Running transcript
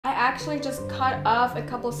actually just cut off a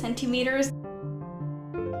couple centimeters.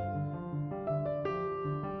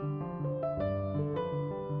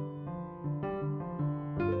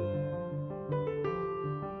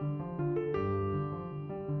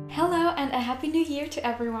 Hello and a happy new year to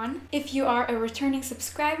everyone. If you are a returning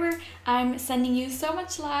subscriber, I'm sending you so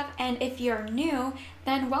much love, and if you're new,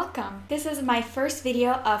 then welcome. This is my first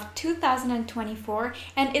video of 2024,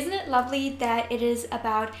 and isn't it lovely that it is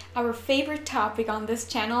about our favorite topic on this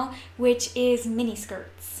channel, which is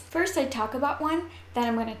miniskirts. First I talk about one, then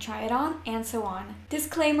I'm gonna try it on, and so on.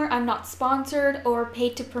 Disclaimer, I'm not sponsored or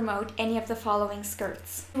paid to promote any of the following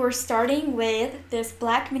skirts. We're starting with this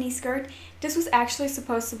black miniskirt. This was actually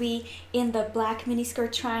supposed to be in the black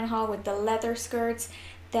miniskirt try-on haul with the leather skirts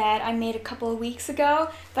that I made a couple of weeks ago,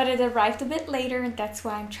 but it arrived a bit later, and that's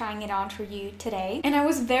why I'm trying it on for you today. And I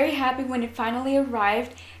was very happy when it finally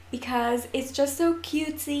arrived because it's just so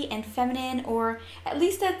cutesy and feminine, or at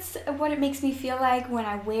least that's what it makes me feel like when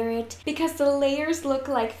I wear it, because the layers look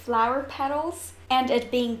like flower petals. And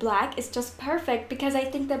it being black is just perfect because I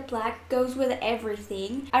think that black goes with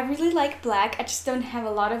everything. I really like black, I just don't have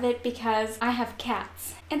a lot of it because I have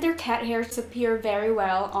cats. And their cat hairs appear very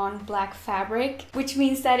well on black fabric, which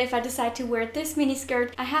means that if I decide to wear this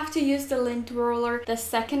miniskirt, I have to use the lint roller the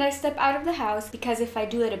second I step out of the house, because if I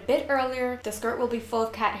do it a bit earlier, the skirt will be full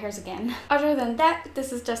of cat hairs again. Other than that,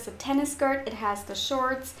 this is just a tennis skirt. It has the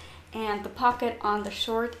shorts and the pocket on the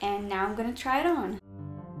short, and now I'm gonna try it on.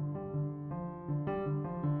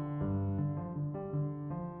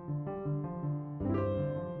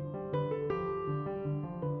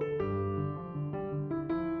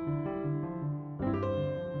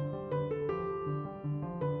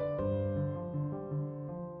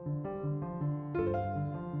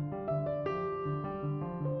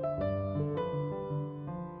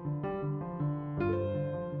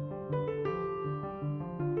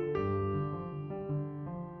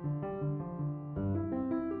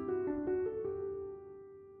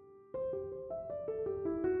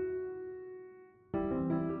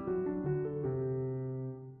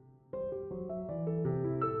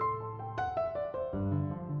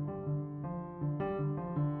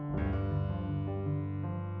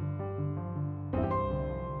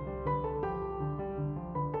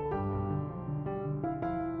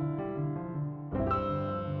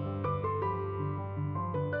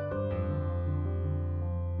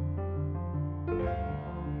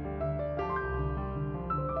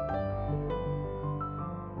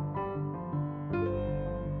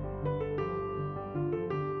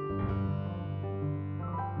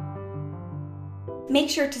 Make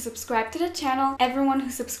sure to subscribe to the channel. Everyone who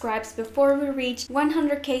subscribes before we reach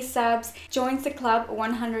 100k subs joins the club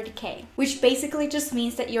 100k, which basically just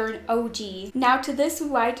means that you're an OG. Now to this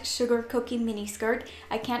white sugar cookie mini skirt.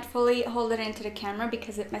 I can't fully hold it into the camera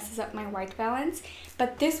because it messes up my white balance,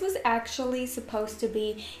 but this was actually supposed to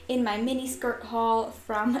be in my mini skirt haul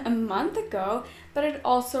from a month ago, but it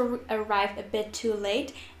also arrived a bit too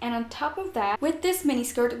late. And on top of that, with this mini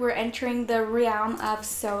skirt, we're entering the realm of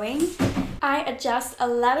sewing. I adjust a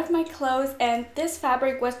lot of my clothes, and this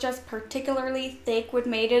fabric was just particularly thick, which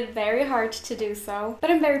made it very hard to do so, but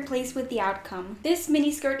I'm very pleased with the outcome. This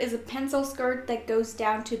mini skirt is a pencil skirt that goes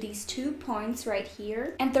down to these 2 points right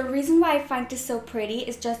here, and the reason why I find this so pretty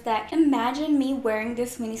is just that imagine me wearing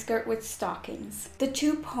this mini skirt with stockings. The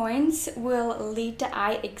 2 points will lead the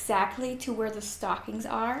eye exactly to where the stockings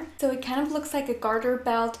are, so it kind of looks like a garter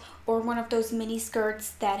belt or one of those mini skirts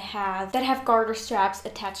that have garter straps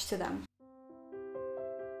attached to them.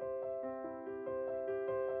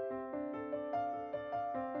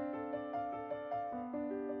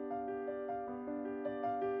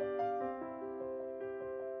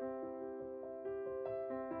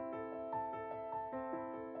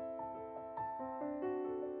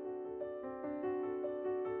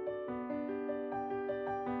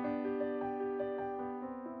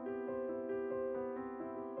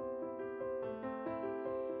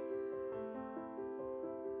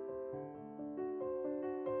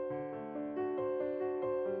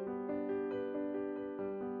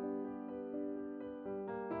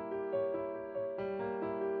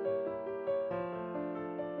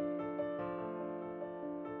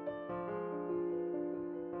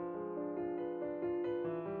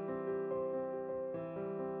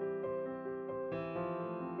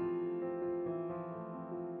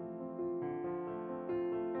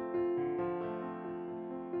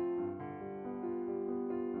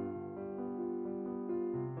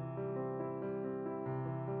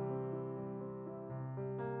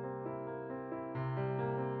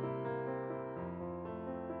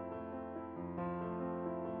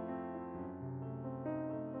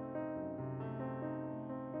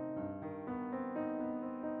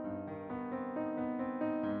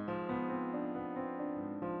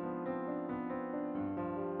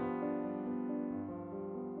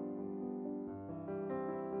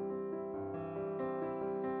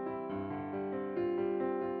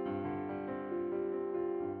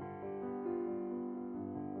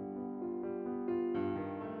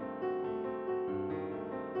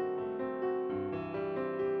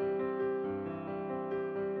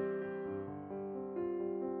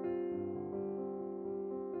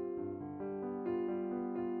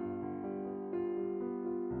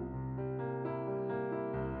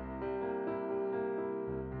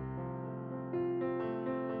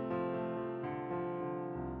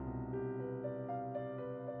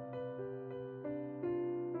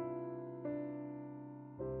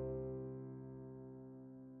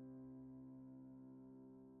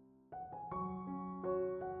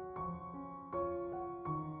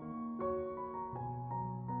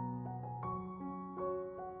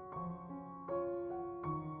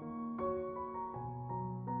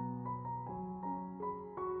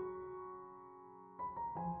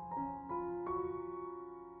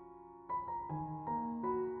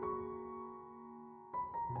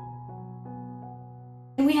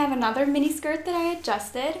 We have another mini skirt that I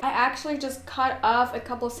adjusted. I actually just cut off a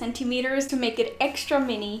couple centimeters to make it extra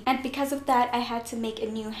mini, and because of that I had to make a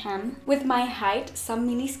new hem. With my height, some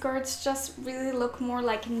mini skirts just really look more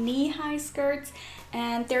like knee-high skirts,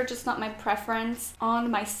 and they're just not my preference on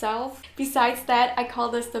myself. Besides that, I call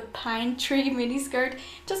this the pine tree mini skirt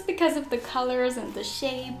just because of the colors and the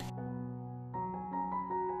shape.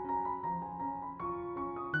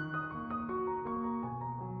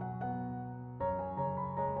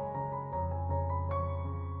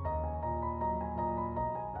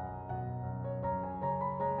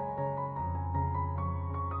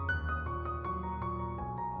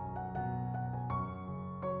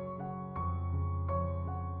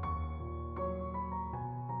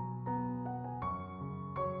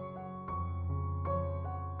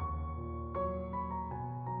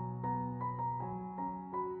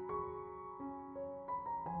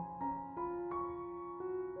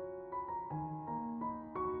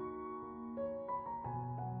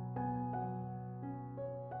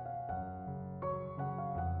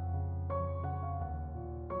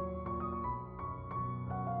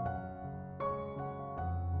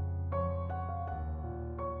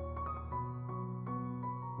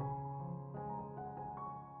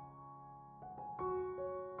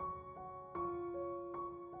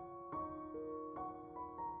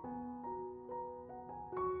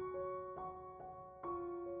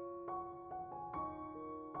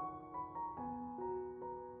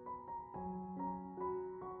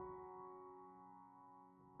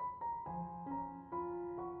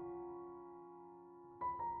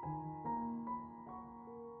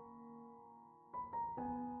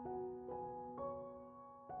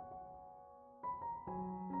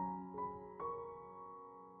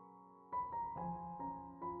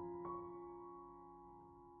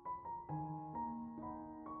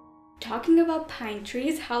 Talking about pine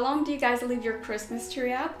trees, how long do you guys leave your Christmas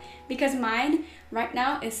tree up? Because mine right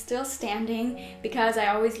now is still standing because I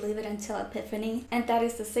always leave it until Epiphany, and that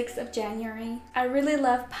is the 6th of January. I really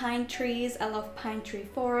love pine trees. I love pine tree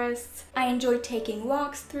forests. I enjoy taking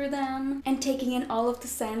walks through them and taking in all of the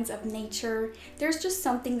scents of nature. There's just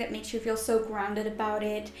something that makes you feel so grounded about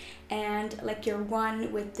it and like you're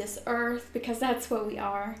one with this earth, because that's what we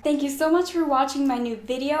are. Thank you so much for watching my new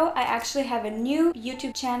video. I actually have a new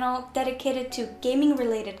YouTube channel dedicated to gaming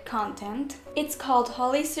related content. It's called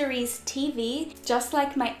Holly Cerise TV, just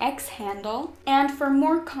like my X handle. And for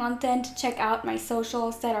more content, check out my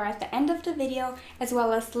socials that are at the end of the video, as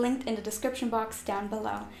well as linked in the description box down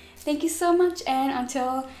below. Thank you so much, and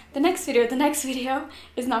until the next video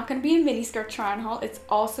is not going to be a miniskirt try-on haul. It's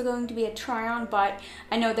also going to be a try-on, but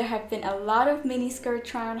I know there have been a lot of miniskirt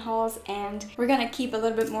try-on hauls, and we're going to keep a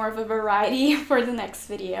little bit more of a variety for the next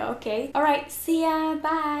video, okay? Alright, see ya,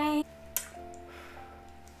 bye!